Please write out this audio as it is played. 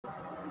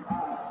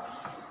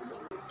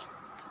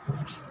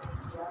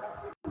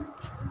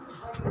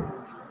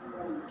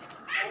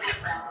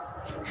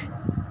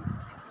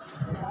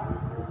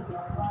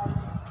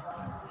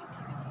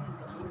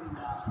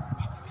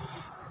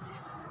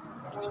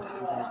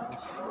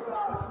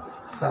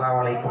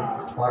Assalamualaikum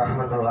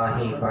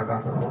warahmatullahi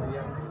wabarakatuh.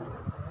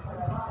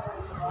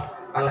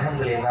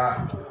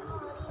 Alhamdulillah.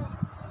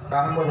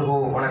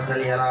 Nahmaduhu wa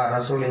nusalli ala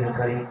rasulil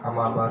karim,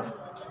 amma ba'd.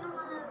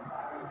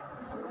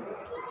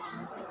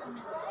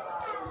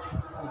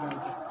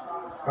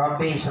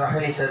 Rabbi ishrah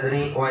li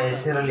sadri wa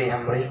yassir li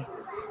amri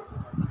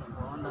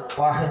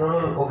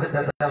wahlul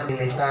 'uqdatam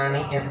min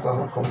lisani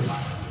yafqahu qawli.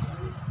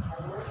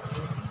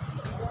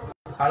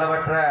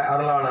 அளவற்ற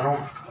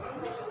அருளாளனும்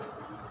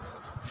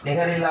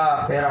நிகரில்லா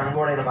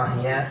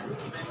பேரன்புடையனுமாகிய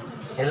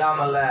எல்லாம்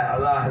அல்ல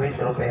அல்லாஹ்வின்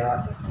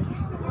திருப்பெயரால்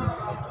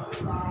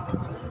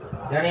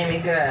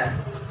கனிமிக்க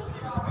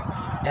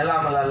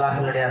எல்லாம் அல்ல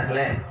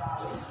அல்லாஹ்வுடையார்களே,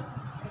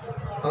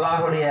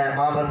 அல்லாஹ்வுடைய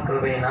மாபெரும்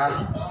கிருபையினால்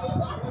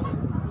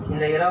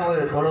இந்த இரவு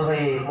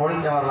தொழுகை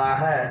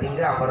முடிந்தவர்களாக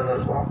இங்கு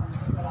அமர்ந்திருக்கிறோம்.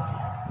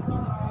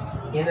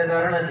 இந்த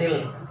தருணத்தில்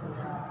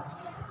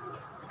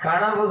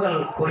கனவுகள்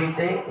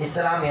குறித்து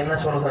இஸ்லாம் என்ன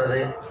சொல்கிறது,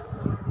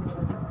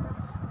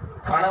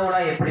 கனவுனா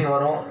எப்படி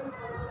வரும்,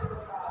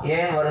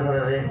 ஏன்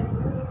வருகிறது,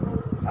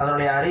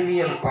 அதனுடைய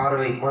அறிவியல்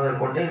பார்வை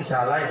முதற்கொண்டு இன்ஷா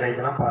அல்லாஹ் இன்றைய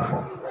தினம்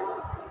பார்ப்போம்.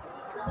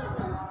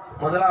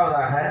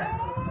 முதலாவதாக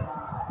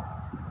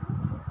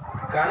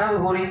கனவு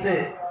குறித்து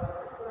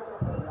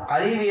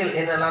அறிவியல்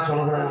என்னெல்லாம்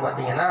சொல்கிறதுன்னு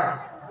பார்த்தீங்கன்னா,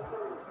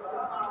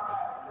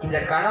 இந்த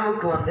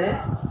கனவுக்கு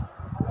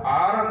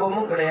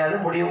ஆரம்பமும் கிடையாது,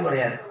 முடிவும்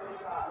கிடையாது.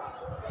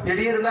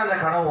 திடீர்னு அந்த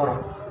கனவு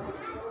வரும்.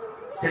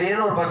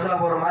 திடீர்னு ஒரு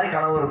பஸ்ஸில் போகிற மாதிரி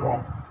கனவு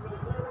இருக்கும்,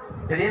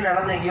 திடீர்னு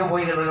நடந்து எங்கேயோ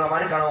போய்கிட்டு இருக்கிற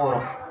மாதிரி கனவு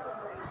வரும்.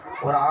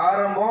 ஒரு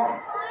ஆரம்பம்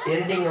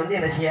எண்டிங்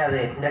என்ன செய்யாது,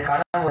 இந்த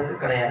கனவுக்கு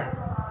கிடையாது.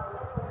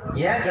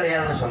 ஏன்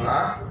கிடையாதுன்னு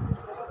சொன்னால்,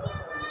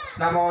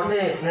 நம்ம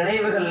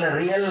நினைவுகளில்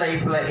ரியல்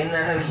லைஃப்பில்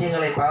என்னென்ன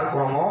விஷயங்களை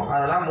பார்க்குறோமோ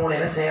அதெல்லாம்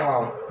மூளையில் சேவ்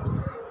ஆகும்.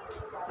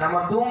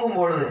 நம்ம தூங்கும்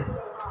பொழுது,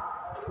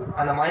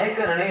 அந்த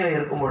மயக்க நிலையில்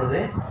இருக்கும்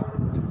பொழுது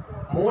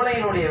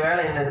மூளையினுடைய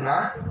வேலை என்னதுன்னா,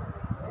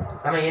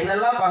 நம்ம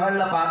என்னெல்லாம்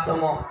பகலில்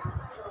பார்த்தோமோ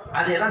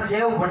அதையெல்லாம்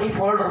சேவ் பண்ணி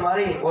ஃபோல்டர்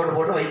மாதிரி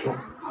போட்டு வைக்கும்.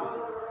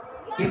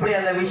 இப்படி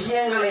அந்த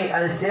விஷயங்களை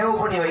அது சேவ்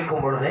பண்ணி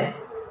வைக்கும் பொழுது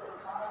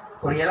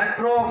ஒரு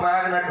எலக்ட்ரோ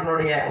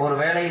மேக்னட்டினுடைய ஒரு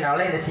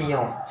வேலையினால என்ன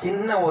செய்யும்,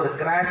 சின்ன ஒரு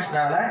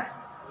கிராஷ்னால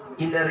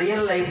இந்த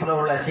ரியல் லைஃப்ல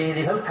உள்ள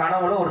செய்திகள்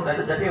கனவுல ஒரு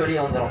தட்டி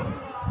வெளியே வந்துடும்.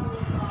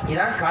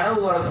 இதுதான்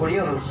கனவு வரக்கூடிய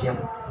ஒரு விஷயம்.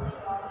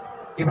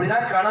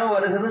 இப்படிதான் கனவு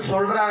வருகிறது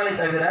சொல்றாங்களே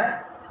தவிர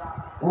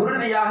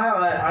உறுதியாக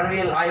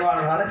அறிவியல்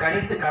ஆய்வாளர்களால்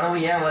கணித்து கனவு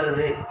ஏன்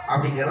வருது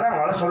அப்படிங்கிறத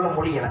அவங்களால சொல்ல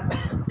முடியல.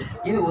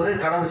 இது ஒரு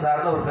கனவு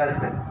சார்ந்த ஒரு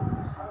கருத்து.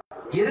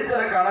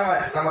 இருக்கிற கனவை,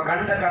 நம்ம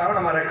கண்ட கனவை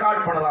நம்ம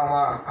ரெக்கார்ட்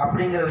பண்ணலாமா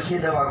அப்படிங்கிற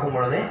விஷயத்தை பார்க்கும்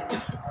பொழுது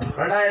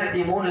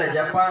 2003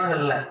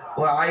 ஜப்பான்களில்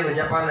ஒரு ஆய்வு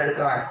ஜப்பான்ல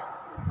எடுக்கிறாங்க.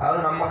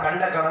 அதாவது நம்ம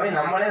கண்ட கனவை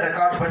நம்மளே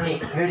ரெக்கார்ட் பண்ணி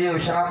வீடியோ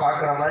விஷயமாக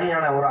பார்க்குற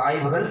மாதிரியான ஒரு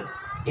ஆய்வுகள்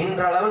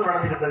இன்றளவில்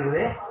நடந்துக்கிட்டு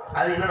இருக்குது.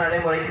 அது இன்னும்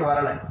நடைமுறைக்கு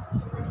வரலை.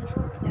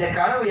 இந்த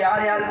கனவு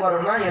யார் யாருக்கு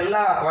வரும்னா,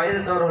 எல்லா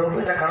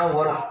வயதுத்தவர்களுக்கும் இந்த கனவு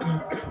வரும்.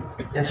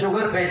 இந்த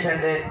சுகர்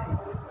பேஷண்ட்டு,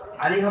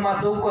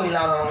 அதிகமாக தூக்கம்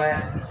இல்லாதவங்க,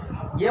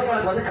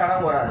 இவங்களுக்கு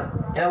கனவு வராது.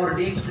 ஏன்னா ஒரு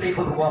டீப்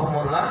ஸ்லீப்புக்கு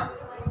போகும்போதுலாம்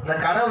இந்த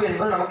கனவு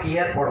என்பது நமக்கு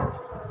ஏற்படும்.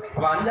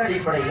 அப்போ அந்த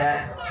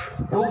அடிப்படையில்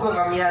தூக்கம்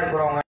கம்மியாக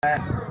இருக்கிறவங்க,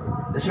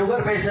 இந்த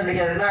சுகர்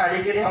பேஷண்ட்டுக்கு எதுனா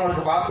அடிக்கடி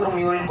அவங்களுக்கு பாத்ரூம்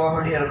யூரின் போக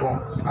வேண்டிய இருக்கும்.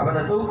 அப்போ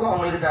அந்த தூக்கம்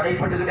அவங்களுக்கு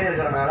தடைப்பட்டுக்கிட்டே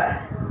இருக்கிறதுனால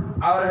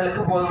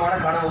அவர்களுக்கு போதுமான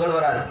கனவுகள்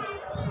வராது.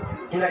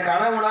 இந்த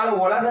கனவுனால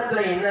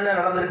உலகத்தில் என்னென்ன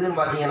நடந்திருக்குன்னு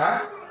பார்த்தீங்கன்னா,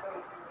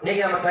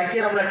 இன்னைக்கு நம்ம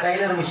தைக்கிறோம்ல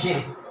டைலர்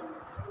மிஷின்,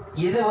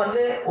 இது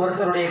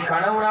ஒருத்தருடைய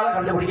கனவுனால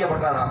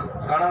கண்டுபிடிக்கப்பட்டதான்.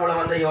 கனவுல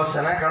வந்த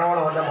யோசனை,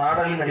 கனவுல வந்த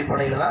மாடலின்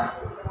அடிப்படையில் தான்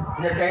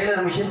இந்த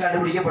டைலர் மிஷின்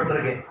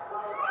கண்டுபிடிக்கப்பட்டிருக்கு.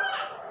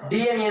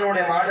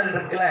 டிஎன்ஏனுடைய மாடல்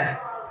இருக்குல்ல,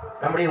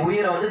 நம்முடைய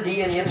உயிரை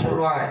டிஎன்ஏன்னு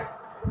சொல்லுவாங்க.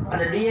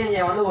 அந்த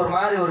டிஎன்ஏ ஒரு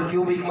மாதிரி ஒரு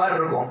கியூபிக் மாதிரி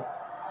இருக்கும்.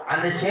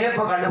 அந்த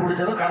ஷேப்பை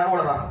கண்டுபிடிச்சதும்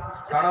கனவுல தான்.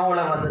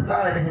 கனவுல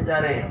தான் அதை என்ன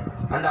செஞ்சாரு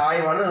அந்த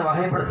ஆய்வாளர் அதை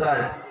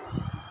வகைப்படுத்துறாரு.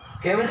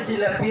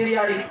 கெமிஸ்ட்ரியில்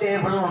பீரியாடிக்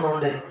டேபிள்னு ஒன்று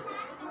உண்டு.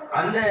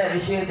 அந்த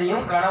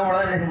விஷயத்தையும் கனவுல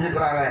என்ன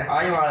செஞ்சிருக்கிறாங்க,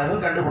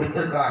 ஆய்வாளர்கள்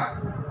கண்டுபிடித்திருக்கிறாங்க.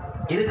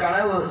 இது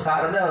கனவு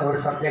சார்ந்த ஒரு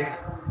சப்ஜெக்ட்.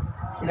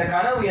 இந்த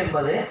கனவு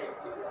என்பது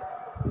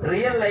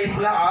ரியல்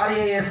லைஃப்ல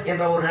ஆர்ஏஎஸ்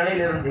என்ற ஒரு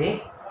நிலையிலிருந்து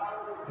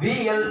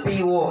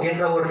விஎல்பிஓ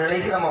என்ற ஒரு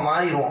நிலைக்கு நம்ம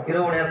மாறிடுவோம்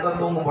இரவு நேரத்தில்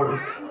தூங்கும் பொழுது.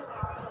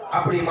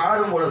 அப்படி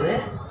மாறும் பொழுது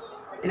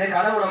இந்த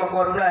கனவு நமக்கு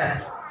வரும்ல.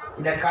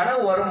 இந்த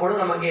கனவு வரும்பொழுது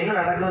நமக்கு என்ன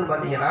நடக்குதுன்னு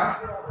பார்த்தீங்கன்னா,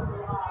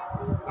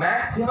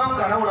 மேக்சிமம்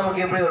கனவு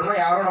நமக்கு எப்படி வரும்னா,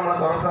 யாரோ நம்மளை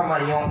துரத்துற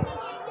மாதிரியும்,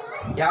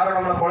 யாரோ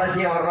நம்மளை கொலை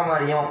செய்ய வர்ற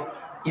மாதிரியும்,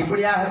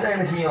 இப்படியாகத்தான்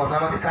என்ன செய்யும்,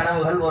 நமக்கு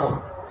கனவுகள் வரும்.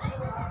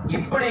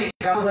 இப்படி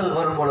கனவுகள்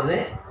வரும் பொழுது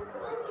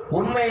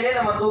உண்மையிலே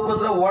நம்ம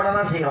தூக்கத்தில் ஓட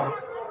தான் செய்கிறோம்.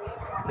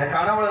 இந்த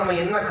கனவுல நம்ம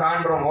என்ன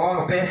காண்றோமோ,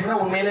 நம்ம பேசுனா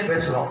உண்மையிலே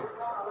பேசுகிறோம்,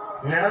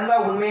 நடந்தா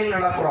உண்மையில்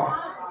நடக்கிறோம்.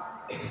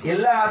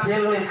 எல்லா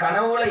செயல்களையும்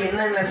கனவுல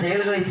என்னென்ன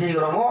செயல்களை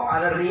செய்கிறோமோ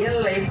அதை ரியல்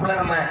லைஃப்ல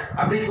நம்ம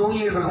அப்படி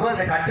தூங்கிக்கிட்டு இருக்கும்போது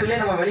இந்த கட்டிலே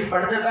நம்ம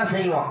வெளிப்படுத்தத்தான்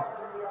செய்வோம்.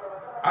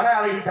 ஆனா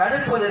அதை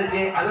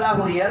தடுப்பதற்கு அல்லாஹ்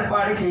ஒரு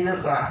ஏற்பாடு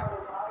செய்திருக்கிறான்.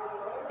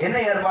 என்ன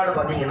ஏற்பாடு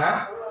பார்த்தீங்கன்னா,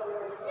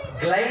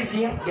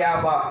 கிளைசின்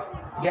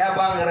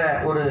கேபாங்கிற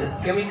ஒரு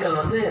கெமிக்கல்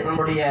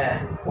நம்முடைய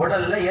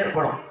உடல்ல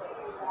ஏற்படும்.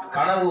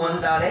 கனவு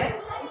வந்தாலே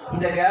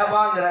இந்த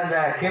கேபாங்கிற அந்த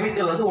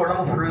கெமிக்கல்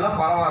உடம்பு ஃபுல்லாக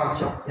பரவ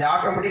ஆரம்பிச்சோம். இது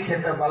ஆட்டோமேட்டிக்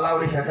செட்டப்,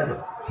 அல்லாவுடைய செட்டப்.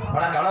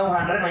 ஆனால் கனவு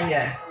காண்றேன் வைங்க,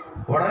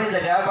 உடனே இந்த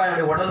கேபா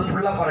என்னுடைய உடல்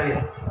ஃபுல்லாக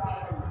பரவிடும்.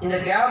 இந்த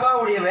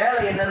கேபாவுடைய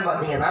வேலை என்னன்னு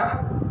பார்த்தீங்கன்னா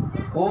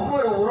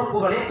ஒவ்வொரு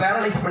உறுப்புகளையும்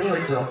பேரலைஸ் பண்ணி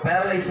வச்சிடும்.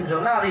 பேரலைஸ்ன்னு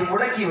சொன்னால் அதை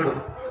முடக்கி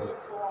விடும்.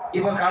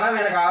 இப்போ கனவு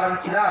எனக்கு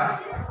ஆரம்பிக்குதா,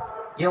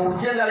 என்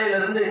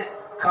உச்சந்தலையிலிருந்து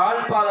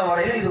கால் பாதம்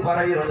வரையிலும் இது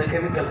பரவிடும். இந்த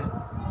கெமிக்கல்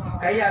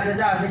கையை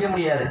அசைஞ்சா அசைக்க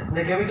முடியாது.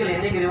 இந்த கெமிக்கல்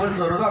என்னைக்கு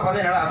ரிவர்ஸ் வருதோ அப்போ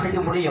தான் என்னால் அசைக்க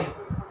முடியும்.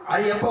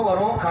 அது எப்போ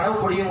வரும்? கனவு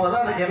முடியும் போது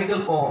தான் அந்த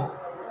கெமிக்கல் போகும்.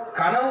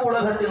 கனவு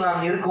உலகத்தில்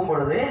நாம் இருக்கும்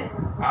பொழுது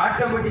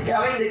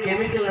ஆட்டோமேட்டிக்காவே இந்த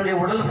கெமிக்கலுடைய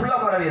உடல் ஃபுல்லா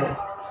பரவிடும்.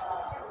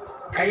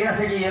 கை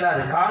அசைக்க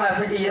இயலாது, கால்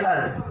அசைக்க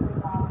இயலாது.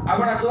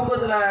 அப்ப நான்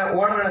தூக்கத்துல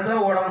ஓட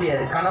நினைச்சாலும் ஓட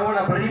முடியாது. கனவு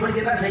நான்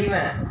பிரதிபலிக்கத்தான்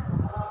செய்வேன்,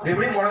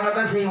 எப்படி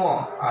முடங்கத்தான்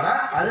செய்வோம். ஆனா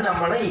அது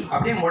நம்மளை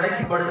அப்படியே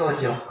முடக்கி படுக்க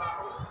வச்சிடும்.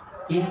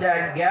 இந்த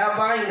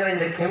கேபாங்கிற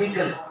இந்த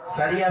கெமிக்கல்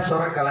சரியா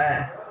சுரக்கலை,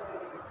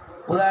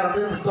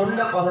 உதாரணத்துக்கு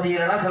தொண்டை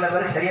பகுதியிலலாம் சில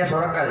பேருக்கு சரியா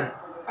சுரக்காது,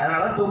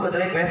 அதனால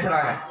தூக்கத்திலே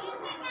பேசுறாங்க.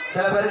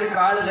 சில பேருக்கு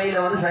காலு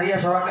கையில வந்து சரியா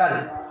சுரக்காது,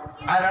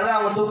 அதனால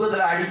அவங்க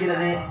தூக்கத்துல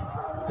அடிக்கிறது,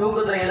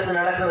 தூக்கத்துல எழுந்து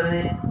நடக்கிறது,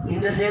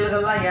 இந்த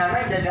செயல்கள்லாம் ஏன்னா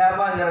இந்த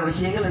கேபாங்கிற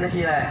விஷயங்கள் என்ன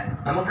செய்யல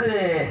நமக்கு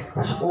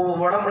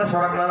உடம்புல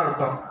சுரக்கலான்னு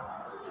அர்த்தம்.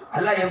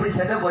 எல்லாம் எப்படி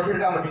செட்டப்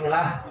வச்சிருக்கா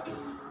பார்த்தீங்களா?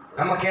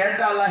 நம்ம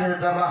கேட்டாலாம் இது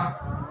தரலாம்.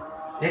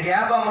 இந்த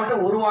கேபா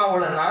மட்டும்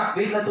உருவாகலன்னா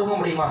வீட்டில் தூங்க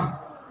முடியுமா?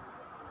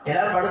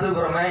 எல்லாரும்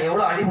படுத்துருக்குறோமே,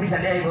 எவ்வளோ அடிப்படி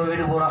சண்டையாகி போய்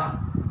வீடு போகிறான்.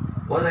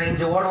 ஒருத்தர்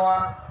இஞ்சி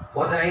ஓடுவான்,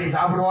 ஒருத்தர் நைட்டு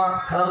சாப்பிடுவான்,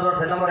 கதவு தோற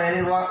தென்னமரம்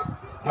ஏறிடுவான்,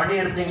 வண்டி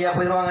எடுத்து எங்கேயா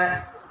போயிடுவாங்க.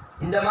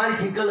 இந்த மாதிரி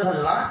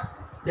சிக்கல்கள்லாம்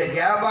இந்த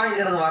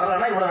கேபாங்கிறது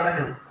வரலைன்னா இவ்வளோ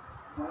நடக்குது.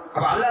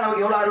 அப்போ அல்ல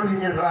நமக்கு எவ்வளோ அறுவடை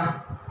செஞ்சுருக்கிறான்.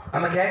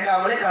 நம்ம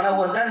கேட்காமலே கனவு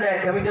வந்து அந்த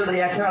கெமிக்கல்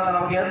ரியாக்ஷன் அல்ல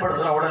நமக்கு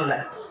ஏற்படுத்துகிறோம் உடல்ல.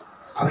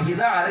 அப்போ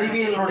இதுதான்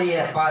அறிவியலுடைய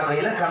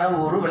பார்வையில் கனவு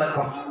ஒரு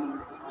விளக்கம்.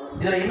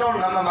 இதில் இன்னொன்று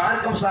நம்ம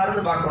மார்க்கம்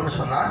சார்ந்து பார்க்கணும்னு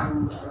சொன்னால்,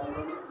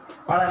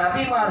 பல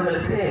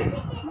நபிமார்களுக்கு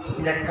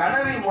இந்த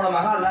கனவின்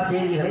மூலமாக எல்லா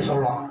செய்திகளை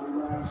சொல்லுவான்.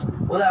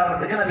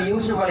 உதாரணத்துக்கு நபி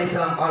யூசுப்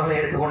அலைஹிஸ்ஸலாம் அவர்களை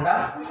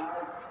எடுத்துக்கொண்டால்,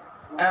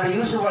 நபி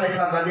யூசுப்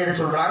அலைஹிஸ்ஸலாம் தந்தையிட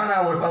சொல்றாங்க,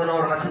 நான் ஒரு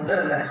 11 நட்சத்திரம்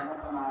இருந்தேன்,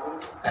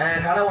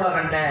 கனவுல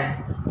கண்டேன்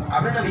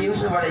அப்படின்னு நபி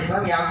யூசுப்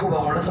அலைஹிஸ்ஸலாம் யாக்கூப்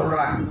அவங்கள்ட்ட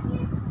சொல்றாங்க.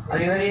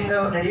 அது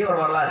நிறைய ஒரு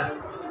வரலாறு.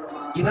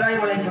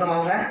 இப்ராஹிம் அலைஹிஸ்ஸலாம்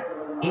அவங்க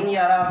இனி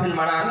அராஃபில்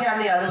மனாமி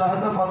அன்னி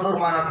அதுவாக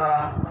பந்தூர்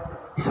மாதத்தரா,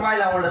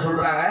 இஸ்மாயில் அவங்கள்ட்ட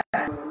சொல்றாங்க,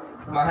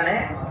 மகனே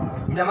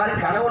இந்த மாதிரி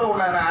கனவுல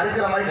உன்னை நான்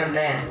அறுக்கிற மாதிரி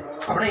கண்டேன்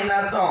அப்படின்னு என்ன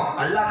அர்த்தம்?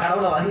 அல்லாஹ்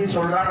கனவுல வகை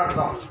சொல்றான்னு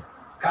அர்த்தம்.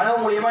 கனவு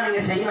மூலியமா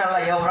நீங்க செய்ய நல்லா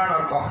ஏவரான்னு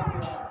அர்த்தம்.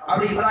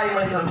 அப்படி இப்ராஹிம்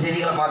அலைஹிஸ்ஸலாம்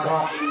செய்திகளை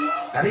பார்க்கிறோம்.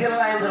 நபிகள்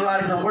நாயகம் ஸல்லல்லாஹு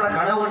அலைஹி வஸல்லம் கூட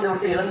கனவு கொண்டு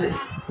விட்டு எழுந்து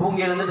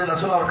தூங்கி எழுந்துட்டு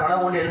ரசூல் அவர்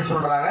கனவு கொண்டு எழுந்து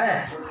சொல்றாங்க,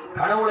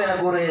 கனவுல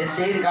எனக்கு ஒரு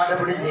செய்தி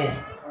காட்டப்பட்டுச்சு,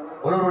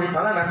 ஒருவருடைய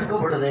தலை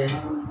நசுக்கப்படுது.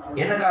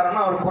 என்ன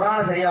காரணம்? அவர்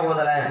குரானை சரியா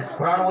ஓதலை,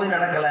 குரான் ஓதி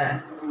நடக்கல,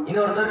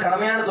 இன்னொருத்தர்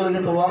கடமையான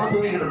தொழுகை தொழுவாம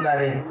தூங்கிக்கிட்டு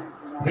இருந்தாரு.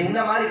 இந்த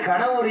மாதிரி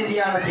கனவு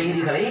ரீதியான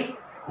செய்திகளை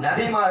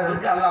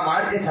நபிமார்களுக்கு அல்லாஹ்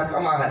மார்க்க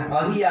சட்டமாக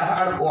வகியாக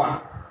அனுப்புவான்.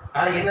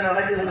 ஆனால் என்ன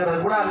நடக்குதுங்கிறது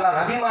கூட அல்லாஹ்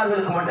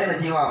நபிமார்களுக்கு மட்டும் என்ன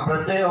செய்வான்?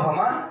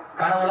 பிரத்யேகமா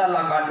கனவுல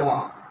அல்லாஹ்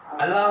காட்டுவான்.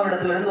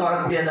 அல்லாஹ்விடத்திலிருந்து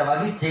வரக்கூடிய அந்த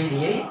வகி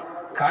செய்தியை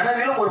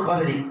கனவிலும் ஒரு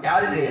பகுதி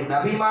யாருக்கு?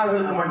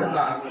 நபிமார்களுக்கு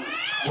மட்டும்தான்.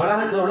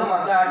 உலகத்தில் உள்ள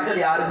மற்ற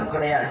ஆட்கள் யாருக்கும்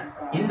கிடையாது.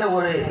 இந்த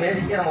ஒரு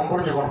பேசிக்கை நம்ம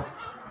புரிஞ்சுக்கணும்.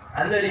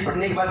 அந்த அடிப்படை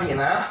இன்னைக்கு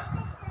பார்த்தீங்கன்னா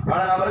பல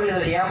நபர்கள்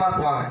இதில்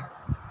ஏமாத்துவாங்க.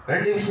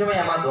 2 விஷயமா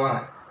ஏமாத்துவாங்க.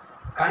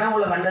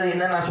 கனவுல கண்டது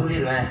என்ன நான்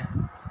சொல்லிடுவேன்,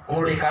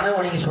 உங்களுடைய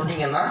கனவு நீங்க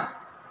சொன்னீங்கன்னா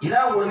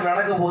இதான் உங்களுக்கு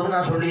நடக்க போது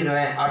நான்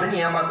சொல்லிடுவேன்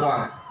அப்படின்னு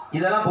ஏமாத்துவாங்க.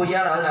 இதெல்லாம்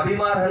பொய்யான. அது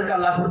நபிமார்களுக்கு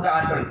அல்லாஹ் கொடுத்த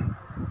ஆற்றல்.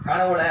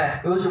 கனவுல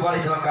யூசுப்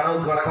அலைஹிஸ்ஸலாம்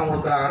கனவுக்கு விளக்கம்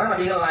கொடுக்குறாங்கன்னா,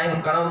 நபிகள்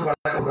நாயகம் கனவுக்கு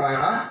விளக்கம்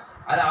கொடுக்குறாங்கன்னா,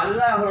 அது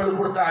அல்லாஹ் அவர்களுக்கு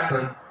கொடுத்த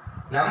ஆற்றல்.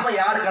 நம்ம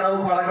யார்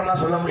கனவுக்கு விளக்கம்னா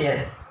சொல்ல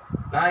முடியாது.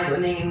 நான் இது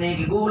நீங்க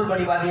இன்னைக்கு கூகுள்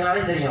பண்ணி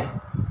பார்த்தீங்கன்னாலே தெரியும்.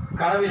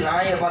 கனவில்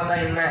நாயை பார்த்தா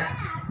என்ன,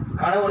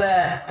 கனவுல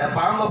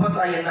பாம்பை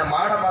பார்த்தா என்ன,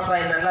 மாடை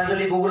பார்த்தா என்னெல்லாம்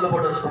சொல்லி கூகுள்ல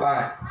போட்டு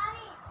வச்சுருப்பாங்க.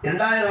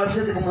 2000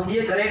 வருஷத்துக்கு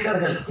முந்தைய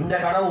கிரேக்கர்கள் இந்த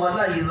கனவு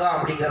வந்தா இதுதான்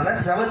அப்படிங்கிறத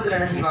செவத்துல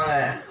என்ன செய்வாங்க?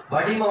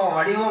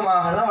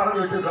 வடிவமாக எல்லாம்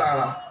வரைஞ்சு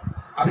வச்சிருக்காங்களாம்.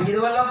 அப்ப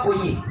இதுவெல்லாம்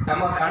போய்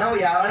நம்ம கனவு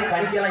யாராலையும்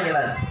கணிக்கலாம்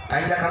இயலாது.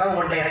 நான் இந்த கனவு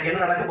கொண்டேன், எனக்கு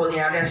என்ன நடக்க போகுது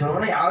யாரையா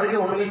சொல்லணும்,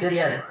 அவருக்கே ஒண்ணுமே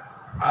தெரியாது.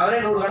 அவரே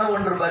 100 கனவு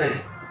கொண்டிருப்பாரு,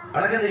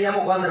 வழக்க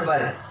தெரியாம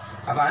உட்கார்ந்துருப்பாரு.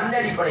 அப்ப அந்த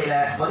அடிப்படையில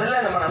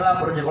முதல்ல நம்ம நல்லா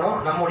புரிஞ்சுக்கணும்,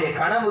 நம்முடைய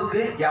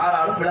கனவுக்கு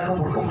யாராலும்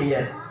விளக்கம் கொடுக்க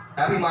முடியாது,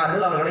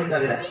 நபிமார்கள் அவர்களை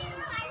தவிர.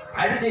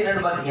 அடுத்து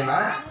என்னன்னு பாத்தீங்கன்னா,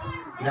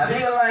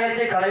 நபிகள்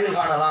நாயகத்தை கனவில்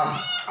காணலாம்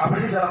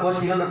அப்படின்னு சில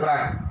கோஷ்டிகள்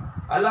இருக்கிறாங்க.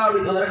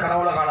 அல்லாஹ்வுடைய தூதரை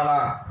கனவுல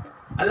காணலாம்.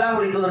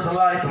 அல்லாஹ்வுடைய தூதர்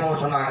ஸல்லல்லாஹு அலைஹி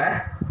வஸல்லம் சொன்னாங்க,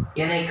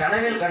 என்னை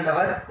கனவில்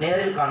கண்டவர்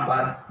நேரில்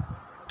காண்பார்.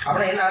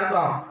 அப்படின்னா என்ன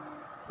அர்த்தம்?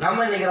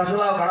 நம்ம இன்னைக்கு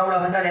ரசூலுல்லாஹ் கனவுல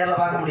கண்டா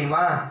நேரில் பார்க்க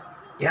முடியுமா?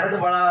 இறந்து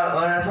பல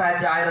வருஷம்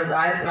ஆச்சு,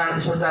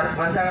 1400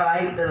 வருஷங்கள்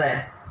ஆகிவிட்டது.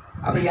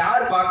 அப்ப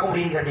யார் பார்க்க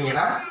முடியும்னு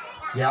கேட்டீங்கன்னா,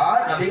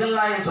 யார் நபிகள்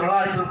நாயகம்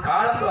ஸல்லல்லாஹு அலைஹி வஸல்லம்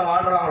காலத்துல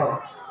வாழ்றாங்களோ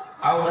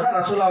அவங்க தான்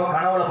ரசூலுல்லாஹ்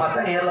கனவுல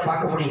பார்த்தா நேரில்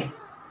பார்க்க முடியும்.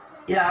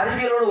 இதை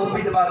அறிவியலோடு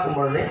ஒப்பிட்டு பார்க்கும்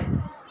பொழுது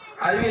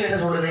அறிவியல் என்ன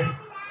சொல்லுது?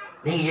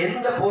 நீங்க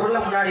எந்த பொருளை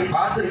முன்னாடி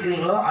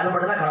பார்த்துருக்கிறீங்களோ அது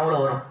மட்டும் தான் கனவுல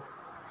வரும்.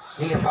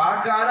 நீங்க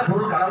பார்க்காத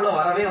பொருள் கனவுல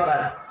வரவே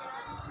வராது.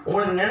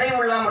 உங்களுக்கு நினைவு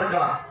இல்லாம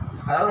இருக்கலாம்.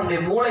 அதாவது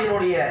உங்களுடைய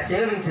மூளையினுடைய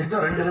சேவிங்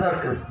சிஸ்டம் 2 விதம்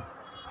இருக்குது.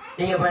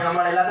 நீங்க இப்ப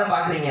நம்ம எல்லாத்தையும்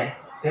பாக்குறீங்க,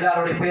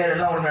 எல்லாருடைய பேர்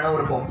எல்லாம் ஒரு நினைவு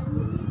இருக்கும்.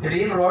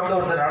 திடீர்னு ரோட்ல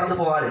ஒருத்தர் நடந்து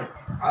போவாரு,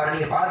 அவரை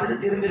நீங்க பார்த்துட்டு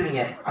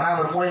திரும்பிடுவீங்க, ஆனா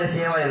அவர் மூளையில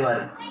சேவ்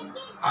ஆயிடுவாரு.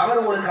 அவர்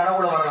உங்களுக்கு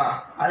கனவுல வரலாம்.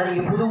 அதை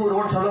நீங்க புது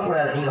உருவம்னு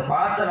சொல்லக்கூடாது, நீங்க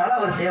பார்த்தனால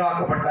அவர்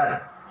சேவாக்கப்பட்டார்.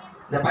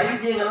 இந்த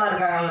பைத்தியங்கள்லாம்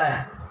இருக்காங்கல்ல,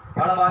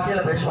 பல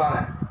பாஷையில் பேசுவாங்க.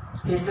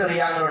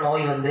 ஹிஸ்டரியாங்கிற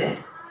நோய் வந்து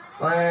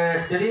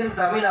திடீர்னு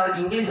தமிழ்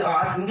அவருக்கு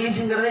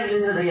இங்கிலீஷுங்கிறதே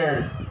இங்கிலீஷில் தெரியாது,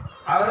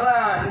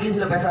 அவரெல்லாம்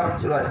இங்கிலீஷில் பேச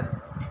ஆரம்பிச்சிருவார்.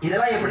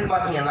 இதெல்லாம் எப்படின்னு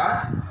பார்த்தீங்கன்னா,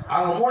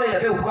 அவங்க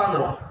மூளையில் போய்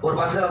உட்காந்துரும். ஒரு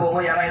பஸ்ஸில்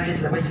போகும்போது யாராவது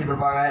இங்கிலீஷில் பேசிட்டு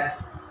இருப்பாங்க,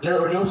 இல்லை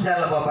ஒரு நியூஸ்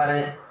சேனலில் பார்ப்பாரு.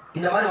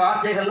 இந்த மாதிரி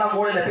வார்த்தைகள்லாம்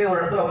மூளையில் போய் ஒரு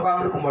இடத்துல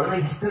உட்காந்துருக்கும்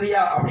பொழுது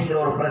ஹிஸ்டரியா அப்படிங்கிற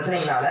ஒரு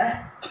பிரச்சனையினால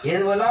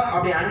எதுவெல்லாம்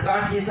அப்படி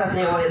அன்கான்சியஸாக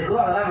சேவை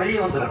இருக்குதோ அதெல்லாம் வெளியே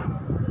வந்துடும்.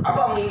 அப்போ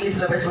அவங்க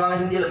இங்கிலீஷில் பேசுவாங்க,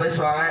 ஹிந்தியில்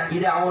பேசுவாங்க.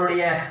 இது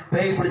அவங்களுடைய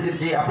பேய்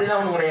பிடிச்சிருச்சு அப்படிலாம்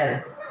ஒன்றும் கிடையாது.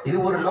 இது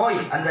ஒரு நோய்,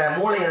 அந்த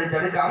மூளை அதை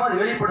தடுக்காமல்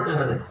அது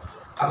வெளிப்படுத்துகிறது.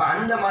 அப்போ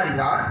அந்த மாதிரி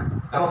தான்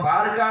நம்ம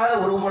பார்க்காத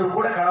உருவங்கள்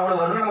கூட கனவுல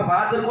வருதுன்னு நம்ம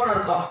பார்த்துருக்கோம்னு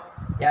அர்த்தம்.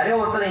 யாரையோ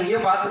ஒருத்தர் எங்கேயோ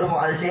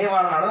பார்த்துருப்போம், அது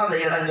சேவானனால தான் அந்த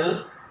இடங்கள்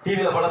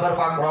டிவியில் பல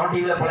பேர் பார்க்குறோம்,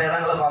 டிவியில் பல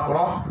இடங்களை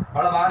பார்க்குறோம்,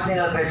 பல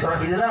பாஷைகளை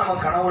பேசுகிறோம். இதுதான் நம்ம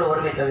கனவுல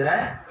வருமே தவிர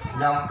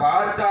நாம்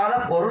பார்க்காத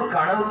பொருள்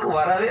கனவுக்கு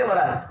வரவே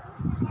வராது.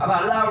 அப்போ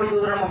அல்லாஹ்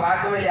அப்படி நம்ம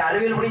பார்க்கவே இல்லை.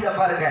 அறிவியல் படி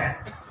தப்பா இருக்க,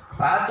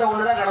 பார்த்த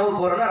ஒன்று தான்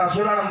கனவுக்கு வரும்னா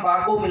ரசூலா நம்ம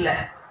பார்க்கவும் இல்லை.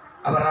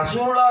 அப்போ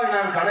ரசூலாவை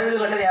நான்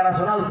கனவில் கண்டது யாரா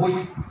சொன்னால் அது போய்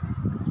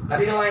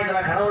நபிகள் நாயகத்தை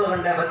நான் கனவுல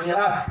கண்டேன்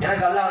பார்த்தீங்களா,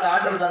 எனக்கு அல்லாஹ் அந்த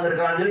ஆற்றல்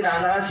தந்திருக்கிறான்னு சொல்லி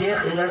நாங்கள்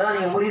ஷேக் எங்கள்ட்ட தான்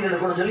நீங்கள் முடிவு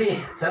எடுக்கணும்னு சொல்லி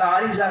சில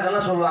ஆலிம்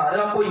ஷாக்கெல்லாம் சொல்லுவாங்க.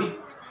 அதெல்லாம் போய்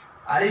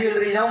அறிவியல்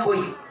ரீதிதான்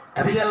போய்.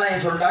 நபிகள்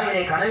நாயகம் சொல்லிட்டாங்க,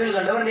 என்னை கனவில்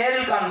கண்டவர்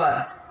நேரில் காண்பார்.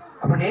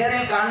 அப்போ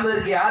நேரில்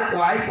காண்பதற்கு யாருக்கு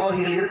வாய்ப்பு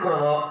வகைகள்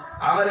இருக்கிறதோ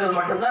அவர்கள்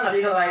மட்டும்தான்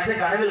நபிகள் நாயகத்தை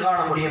கனவில்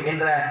காண முடியும்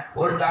என்ற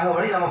ஒரு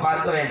தகவலை நம்ம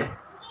பார்க்க வேண்டும்.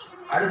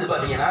 அடுத்து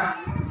பார்த்தீங்கன்னா,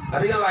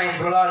 நபிகள் நாயகம்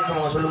ஸல்லல்லாஹு அலைஹி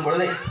வஸல்லம் சொல்லும்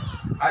பொழுது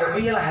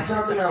அர்பியல்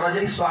ஹஸனத்து மின்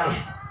ரஜுலி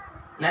ஸாலிஹ்,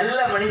 நல்ல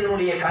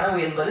மனிதனுடைய கனவு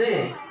என்பது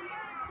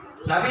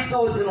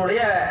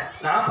நபித்துவத்தினுடைய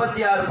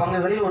 46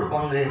 பங்குகளில் ஒரு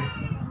பங்கு.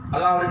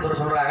 அல்லாஹ்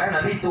சொல்றாங்க,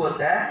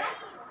 நபித்துவத்தை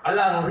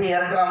அல்லாஹ்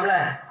இறக்குறாம்ல,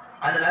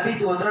 அந்த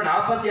நபித்துவத்துல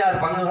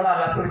 46 பங்குகளை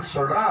அல்லாஹ் பிரிச்சு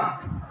சொல்றான்.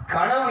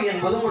 கனவு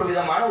என்பதும் ஒரு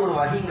விதமான ஒரு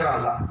வகைங்கிறான்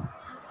அல்லாஹ்.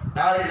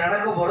 நாளை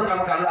நடக்க போறது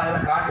நமக்கு அல்லாஹ்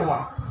அதில்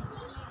காட்டுவான்.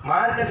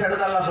 மார்க்க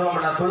சட்டத்தை அல்லாஹ் சொல்ல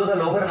மாட்டான்.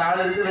 தொழுகல் ஒவ்வொரு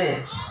நாள் இருக்குது,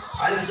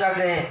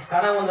 அலிப்சாக்கு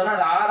கனவு சொன்னா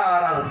அது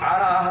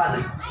ஆற ஆகாது.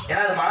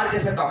 ஏன்னா அது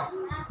மார்க்க சட்டம்,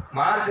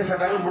 மார்க்க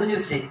சட்டங்கள்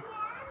முடிஞ்சிருச்சு.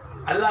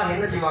 அல்லாஹ்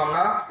என்ன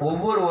செய்வான்னா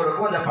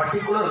ஒவ்வொருவருக்கும் அந்த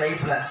பர்டிகுலர்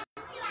லைஃப்ல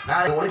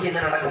நான் உங்களுக்கு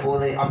என்ன நடக்க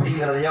போகுது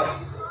அப்படிங்கிறதையோ,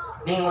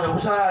 நீங்க கொஞ்சம்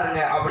உஷாரா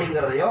இருங்க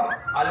அப்படிங்கிறதையோ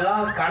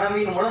அல்லாஹ்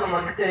கனவின் மூலம்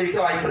நம்மளுக்கு தெரிவிக்க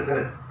வாய்ப்பு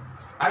இருக்குது.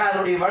 ஆனா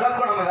அதனுடைய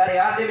வழக்கம் நம்ம வேற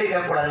யார்கிட்டயுமே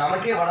கேட்கக்கூடாது,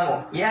 நமக்கே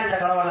வழங்கும். ஏன் இந்த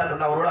கனவு எல்லாம்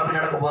இருந்தா ஒரு அப்படி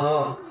நடக்க போதோ,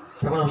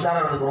 கொஞ்சம்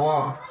உஷாரா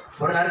இருந்துக்குவோம்.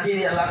 ஒரு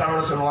நற்செய்தி எல்லா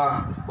கனவுல சொல்லுவான்,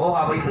 ஓ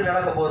அப்ப இப்படி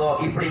நடக்க போதோ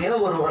இப்படிங்கிற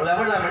ஒரு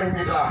லெவல் நம்ம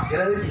நினைச்சுக்கலாம்,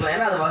 கிரகிச்சுக்கலாம்.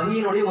 ஏன்னா அது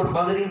வகையினுடைய ஒரு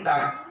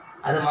பகுதின்ட்டாங்க.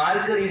 அது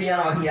மார்க்க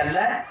ரீதியான வகை அல்ல,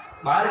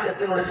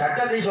 மார்க்கத்தினுடைய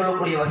சட்டத்தை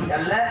சொல்லக்கூடிய வகை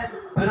அல்ல,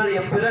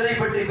 பிறரை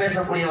பற்றி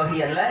பேசக்கூடிய வகை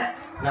அல்ல.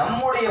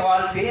 நம்முடைய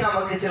வாழ்க்கையை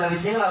நமக்கு சில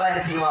விஷயங்கள் எல்லாம்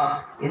என்ன செய்வான்,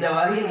 இந்த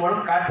வகையின்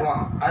மூலம்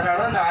காட்டுவான்.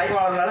 அதனாலதான் இந்த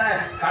ஆய்வாளர்களால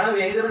கனவு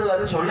எங்கிருந்து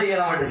வருது சொல்ல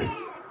இயல மாட்டேங்குது.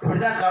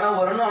 இப்படிதான் கனவு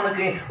வரும்னு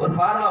அவனுக்கு ஒரு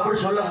ஃபார்மா அப்படி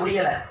சொல்ல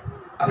முடியல.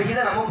 அப்ப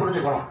இதை நம்ம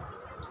புரிஞ்சுக்கணும்.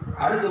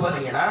 அடுத்து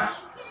பாத்தீங்கன்னா,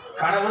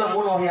 கனவுல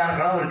 3 வகையான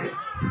கனவு இருக்கு.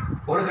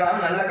 ஒரு கனவு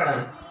நல்ல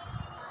கனவு,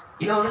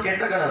 இன்னொன்று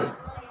கெட்ட கனவு,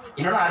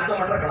 இன்னொன்று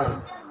அர்த்தமற்ற கனவு.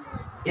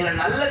 இதுல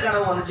நல்ல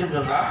கனவு வந்துச்சுன்னு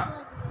சொன்னா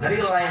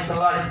நபிகள் நாயகம்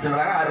ஸல்லல்லாஹு அலைஹி வஸல்லம்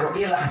சொல்றாங்க,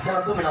 அர்-ரு'யா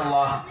ஹஸனத்து மின்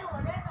அல்லாஹ்.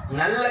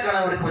 நல்ல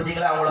கனவு இருக்கு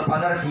பார்த்தீங்களா, அவங்கள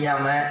பதற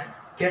செய்யாம,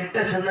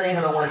 கெட்ட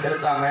சிந்தனைகள் அவங்கள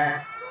செலுத்தாம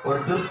ஒரு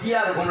திருப்தியா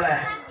இருக்கும்ல,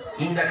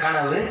 இந்த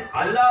கனவு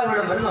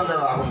அல்லாஹ்விடமிருந்து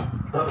வந்ததாகும்.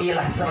 ரு'யா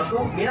ஹஸனத்து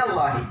மின்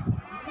அல்லாஹ்,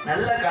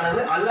 நல்ல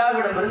கனவு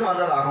அல்லாஹ்விடமிருந்து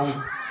வந்ததாகும்.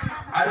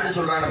 அடுத்து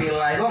சொல்றாங்க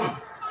நபிகள் நாயகம்,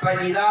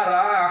 ஃபஇதா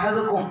ரா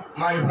அஹதுக்கும்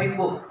மா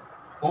யுஹிப்பு,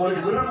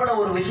 உங்களுக்கு விரும்பின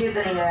ஒரு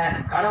விஷயத்தை நீங்க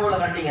கனவுல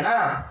கண்டீங்கன்னா,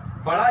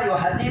 ஃபலா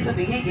யுஹதீஸு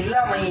பிஹி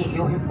இல்லா மை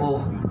யுஹிப்பு,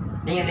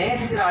 நீங்க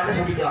நேசிக்கிற ஆள்கிட்ட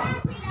சொல்லிக்கலாம்.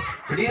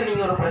 திடீர்னு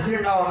நீங்க ஒரு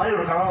பிரசிடென்ட் ஆகிற மாதிரி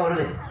ஒரு கனவு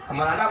வருது,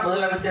 நம்ம தாண்டா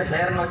முதலமைச்சர்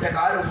சேரன்னு வச்ச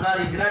காரு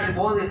முன்னாடி பின்னாடி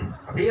போகுது,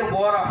 அப்படியே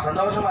போறோம்,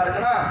 சந்தோஷமா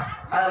இருக்குன்னா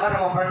அது மாதிரி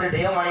நம்ம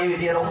ஃப்ரெண்டுகிட்டயோ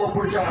மனைவிட்டையோ ரொம்ப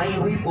பிடிச்ச மை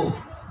யுஹிப்பு,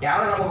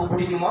 யாரை நமக்கு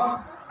பிடிக்குமோ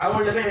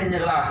அவங்கள்ட்ட போய்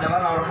செஞ்சுக்கலாம், இந்த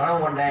மாதிரி நான் ஒரு கனவு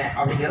கொண்டேன்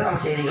அப்படிங்கிறத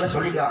நம்ம செய்திகளை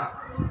சொல்லிக்கலாம்.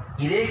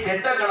 இதே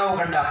கெட்ட கனவு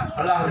கண்டா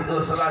அல்லாஹ்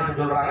ஸல்லல்லாஹு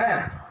சொல்றாங்க,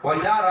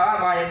 வைதாரா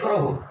மா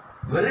யக்ரஹு,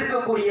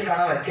 வெறுக்கக்கூடிய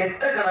கனவை,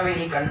 கெட்ட கனவை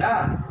நீ கண்டா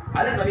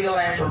அது நபிகள்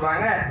நாயகம்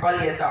சொல்றாங்க,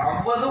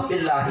 ஃபல்யத்தஅவ்வது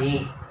பில்லாஹி,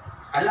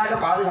 அல்லாஹ்ட்ட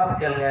பாதுகாப்பு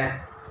கேளுங்க.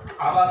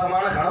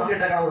 ஆபாசமான கனவு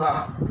கெட்ட கனவு தான்.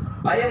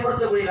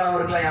 பயமுறுத்தக்கூடிய கனவு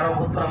இருக்கலாம், யாரோ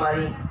குத்துற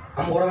மாதிரி,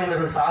 நம்ம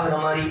உறவினர்கள் சாகுற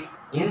மாதிரி,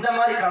 இந்த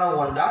மாதிரி கனவு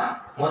வந்தா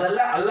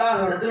முதல்ல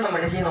அல்லாஹ்விடத்தில் நம்ம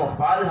என்ன செய்யணும்,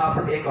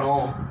 பாதுகாப்பு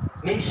கேட்கணும்.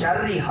 மின்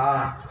ஷர்ரிஹா,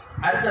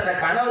 அடுத்து அந்த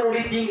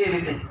கணவனுடைய தீங்கை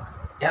விட்டு,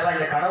 எல்லாம்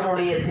இந்த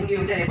கணவனுடைய தீங்கை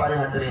விட்டு என்னை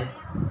பாதுகாத்துரு,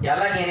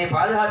 எல்லாம் நீ என்னை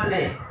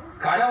பாதுகாத்துரு,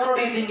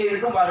 கணவனுடைய தீங்கை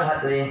விட்டும்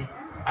பாதுகாத்துரு.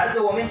 அடுத்து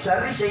ஒமின்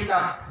ஷர்ரி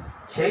ஷைத்தான்,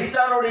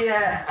 ஷைத்தானுடைய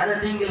அந்த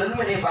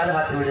தீங்கிலிருந்து என்னை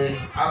பாதுகாத்து விடு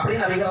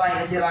அப்படின்னு நபிகள்லாம்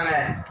என்ன செய்யறாங்க,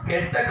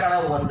 கெட்ட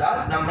கனவு வந்தால்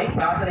நம்மை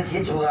பிரார்த்தனை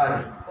செய்ய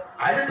சொல்கிறார்கள்.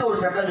 அடுத்து ஒரு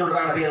சட்டம்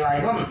சொல்றாங்க நபிகள்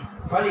நாயகம்,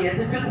 பல்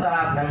எதிர்பில்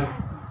சலாத்தன்,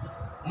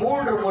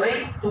 3 முறை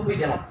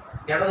துப்பிக்கணும்.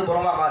 இடது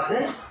புறமா பார்த்து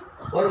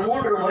ஒரு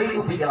 3 முறை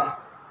துப்பிக்கலாம்.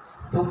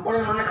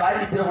 துப்புன்னு காரி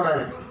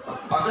துப்பிடக்கூடாது,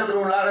 பக்கத்தில்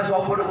உள்ளார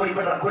சோப் போட்டு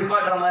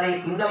குளிப்பாட்டுற மாதிரி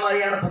இந்த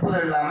மாதிரியான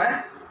துப்புதல் இல்லாம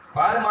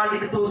பால்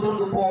மாட்டிக்கு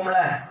துப்புவோம்ல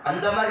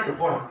அந்த மாதிரி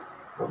துப்பணும்.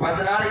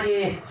 10 நாளைக்கு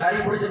சளி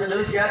பிடிச்சிருன்னு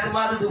சொல்லி சேர்த்து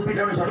மாதிரி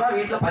துப்பிட்டோம்னு சொன்னா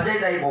வீட்டுல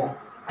பஞ்சாயத்து ஆகிப்போம்.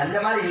 அந்த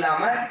மாதிரி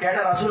இல்லாம கேட்ட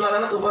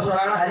ரசூல்லா துப்ப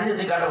சொன்னாங்கன்னா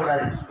ஹரிசத்து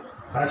காட்டக்கூடாது.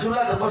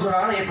 ரசூல்லா துப்ப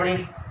சொன்னாங்கன்னா எப்படி,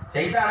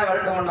 சைத்தானை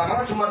விரட்ட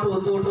மாட்டாம சும்மா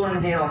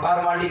தூத்து செய்யணும்.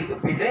 பாரமாண்டி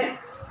துப்பிட்டு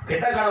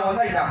கெட்ட கனவு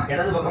வந்தா இதான்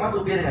இடது பக்கமா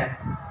துப்பிடுங்க.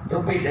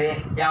 துப்பிட்டு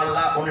யா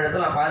அல்லாஹ்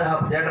உன்னிடத்துல நான்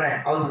பாதுகாப்பு தேடுறேன்,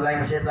 அவுது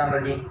பில்லாஹி ஷைத்தானிர்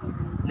ரஜீம்,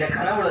 இந்த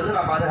கனவுல இருந்து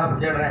நான் பாதுகாப்பு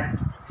தேடுறேன்,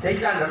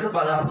 சைத்தான்ல இருந்து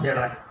பாதுகாப்பு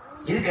தேடுறேன்.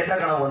 இது கெட்ட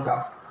கனவு வந்தா.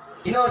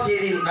 இன்னொரு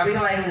செய்தி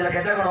நபிகள் நாயகம் இதுல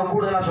கெட்ட கனவு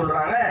கூடுதலா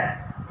சொல்றாங்க,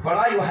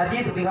 பலா யு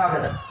ஹதீஸ்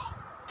பிகாகத,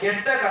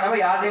 கெட்ட கனவை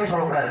யார்கிட்டையுமே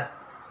சொல்லக்கூடாது.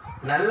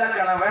 நல்ல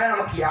கனவை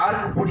நமக்கு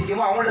யாருக்கு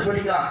பிடிக்குமோ அவங்கள்ட்ட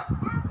சொல்லிக்கலாம்.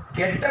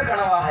 கெட்ட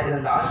கனவாக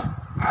இருந்தால்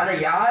அதை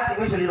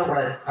யாருக்குமே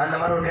சொல்லிடக்கூடாது. அந்த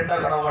மாதிரி ஒரு கெட்ட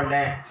கனவு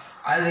கண்டேன்,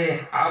 அது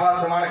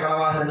ஆபாசமான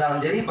கனவாக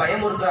இருந்தாலும் சரி,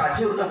 பயமுறுத்த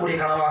அச்சுறுத்தக்கூடிய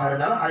கனவாக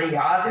இருந்தாலும் அதை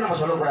யாருக்கும் நம்ம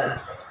சொல்லக்கூடாது.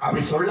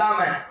 அப்படி சொல்லாம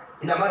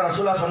இந்த மாதிரி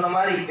ரசூலா சொன்ன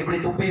மாதிரி இப்படி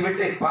துப்பி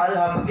விட்டு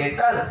பாதுகாப்பு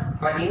கேட்டால்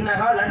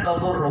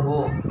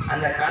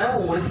அந்த கனவு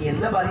உங்களுக்கு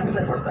எந்த பாதிப்பும்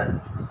ஏற்படுத்தாது.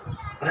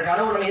 அந்த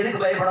கனவு நம்ம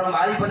எதுக்கு பயப்படணும்?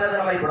 பாதிப்பு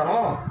தான்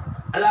பயப்படணும்.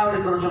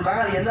 அல்லாஹ்வுடைய தூதர்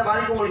சொல்றாங்க அது எந்த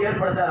பாதிப்பும் உங்களுக்கு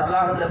ஏற்படுத்தாது.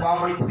 அல்லாஹ்விடத்துல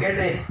பாவமன்னிப்பு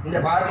கேட்டு இந்த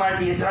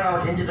ஃபார்மாலிட்டிஸ்லாம் நம்ம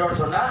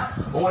செஞ்சுட்டோம்னு சொன்னா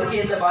உங்களுக்கு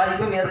எந்த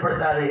பாதிப்பும்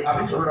ஏற்படுத்தாது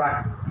அப்படின்னு சொல்றாங்க.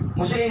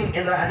 முஸ்லீம்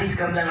என்ற ஹதீஸ்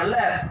கிரந்தங்கள்ல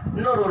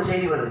இன்னொரு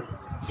செய்தி வருது,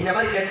 இந்த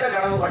மாதிரி கெட்ட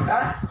கனவு பட்டா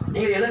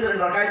நீங்க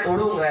 72 ரக்காய்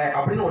தொழுவுங்க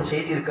அப்படின்னு ஒரு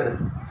செய்தி இருக்கிறது.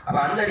 அப்ப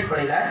அந்த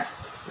அடிப்படையில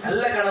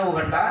நல்ல கனவு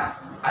கண்டா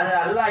அது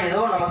அல்லாஹ் ஏதோ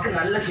நமக்கு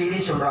நல்ல செய்தி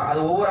சொல்றான். அது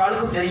ஒவ்வொரு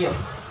ஆளுக்கும் தெரியும்.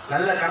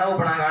 நல்ல கனவு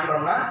இப்ப நாங்க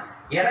காண்றோம்னா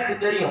எனக்கு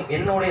தெரியும்,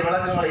 என்னுடைய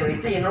விளக்கங்களை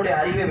வைத்து என்னுடைய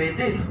அறிவை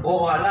வைத்து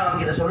ஓஹோ அல்லாஹ்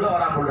நமக்கு இதை சொல்ல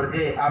வரா போல்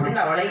இருக்கு அப்படின்னு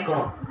நான்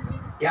விளைக்கணும்.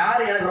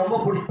 யார் எனக்கு ரொம்ப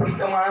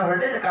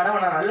பிடித்தமானவர்கள்ட்ட இந்த கனவை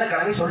நான் நல்ல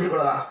கனவை சொல்லிக்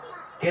கொள்ளலாம்.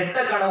 கெட்ட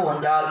கனவு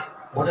வந்தால்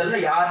முதல்ல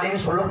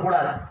யார்கிட்டையும்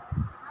சொல்லக்கூடாது.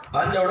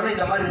 வந்த உடனே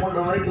இந்த மாதிரி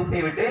 3 முறை துப்பி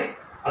விட்டு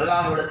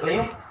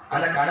அல்லாஹ்விடத்திலையும்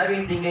அந்த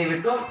கனவின் தீங்கை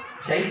விட்டும்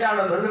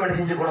சைத்தானிலிருந்து என்ன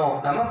செஞ்சுக்கணும்,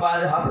 நம்ம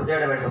பாதுகாப்பு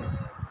தேட வேண்டும்.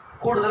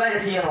 கூடுதலா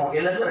என்ன செய்யணும்,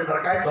 2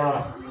 ரக்காய்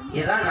தொழணும்.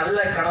 இதுதான் நல்ல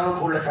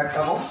கனவுக்குள்ள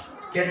சட்டமும்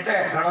கெட்ட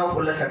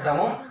கனவுக்குள்ள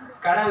சட்டமும்.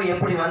 கனவு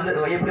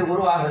எப்படி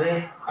உருவாகுது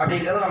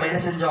அப்படிங்கிறத நம்ம என்ன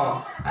செஞ்சோம்,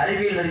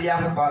 அறிவியல்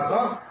ரீதியாக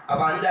பார்த்தோம்.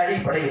 அப்ப அந்த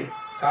அடிப்படையில்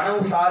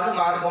கனவு சார்ந்து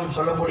மார்க்கம்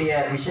சொல்லக்கூடிய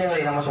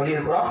விஷயங்களை நம்ம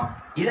சொல்லியிருக்கிறோம்.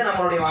 இதை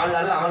நம்மளுடைய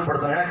வாழ்நாளில்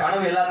அமல்படுத்தணும். ஏன்னா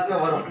கனவு எல்லாத்துக்குமே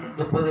வரும்.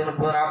 30,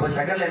 40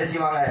 செகண்ட்ல என்ன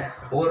செய்வாங்க,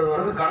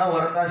 ஒருவருக்கு கனவு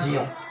வரத்தான்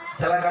செய்யும்.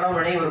 சில கனவு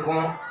நினைவு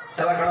இருக்கும்,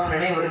 சில கனவு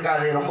நினைவு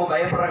இருக்காது. ரொம்ப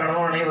பயப்படுற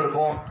கனவு நினைவு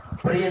இருக்கும்.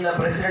 பெரிய இந்த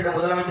பிரசிடென்ட்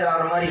முதலமைச்சர்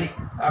ஆகிற மாதிரி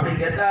அப்படி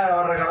கெட்டா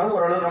வர்ற கனவு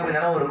ஓரளவுக்கு நமக்கு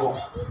நினைவு இருக்கும்.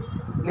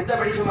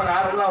 மித்தபடி சும்மா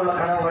நார்மலா உள்ள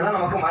கனவுகள்லாம்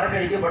நமக்கு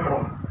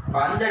மறக்கடிக்கப்பட்டுரும்.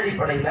 அந்த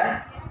அடிப்படையில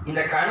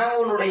இந்த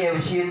கனவுனுடைய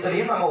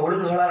விஷயத்திலையும் நம்ம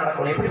ஒழுங்குகளா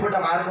நடக்கணும். எப்படிப்பட்ட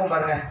மார்க்கம்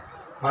பாருங்க,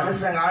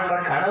 மனுஷன் காண்ற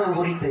கனவு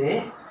குறித்து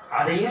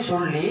அதையும்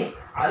சொல்லி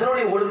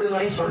அதனுடைய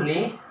ஒழுக்கங்களையும் சொல்லி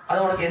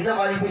அது உனக்கு எந்த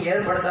பாதிப்பும்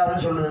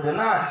ஏற்படுத்தாதுன்னு சொல்லுதுன்னு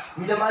சொன்னா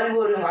இந்த மாதிரி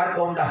ஒரு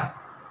மார்க்கம் உண்டா?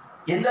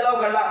 எந்த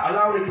அளவுக்கு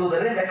அல்லாஹ்வுடைய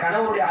தூதர் இந்த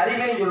கனவுடைய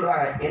அறிவையும்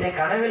சொல்றாங்க. என்னை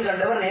கனவில்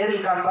கண்டவர்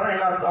நேரில் காண்பார்.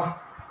 என்ன அர்த்தம்?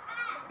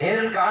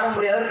 நேரில் காண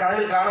முடியாதவர்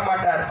கனவில் காண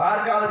மாட்டார்.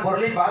 பார்க்காத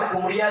பொருளை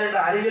பார்க்க முடியாது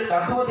என்ற அறிவியல்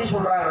தத்துவத்தை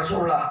சொல்றாங்க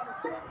ரசூலுல்லாஹ்.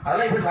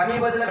 அதெல்லாம் இப்ப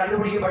சமீபத்தில்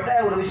கண்டுபிடிக்கப்பட்ட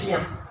ஒரு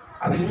விஷயம்.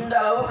 அப்ப இந்த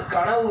அளவுக்கு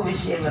கனவு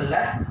விஷயங்கள்ல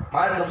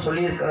மார்க்கம்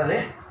சொல்லி இருக்கிறது.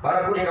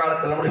 வரக்கூடிய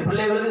காலத்துல நம்முடைய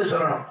பிள்ளைகளுக்கு இது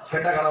சொல்லணும்.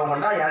 கெட்ட கனவு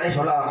வந்தா யாரையும்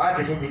சொல்லாமா,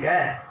 இப்படி செஞ்சுக்க.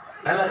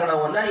 நல்ல கனவு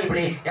வந்தா நீ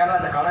இப்படி யாரும்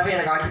அந்த கனவை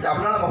எனக்கு ஆக்கிட்டு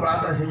அப்படின்னா நம்ம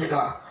பிரார்த்தனை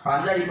செஞ்சுக்கலாம்.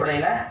 அந்த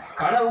அடிப்படையில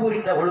கனவு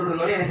குறித்த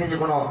ஒழுக்கங்களை என்ன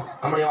செஞ்சுக்கணும்,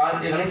 நம்முடைய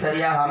வாழ்க்கைகளை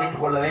சரியாக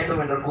அமைத்துக் கொள்ள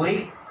வேண்டும் என்று கூறி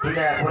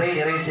இந்த உரையை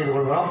நிறைவு செய்து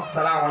கொள்கிறோம்.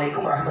 அஸ்ஸலாமு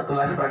அலைக்கும்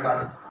வரஹ்மத்துல்லாஹி வபரகாத்துஹு.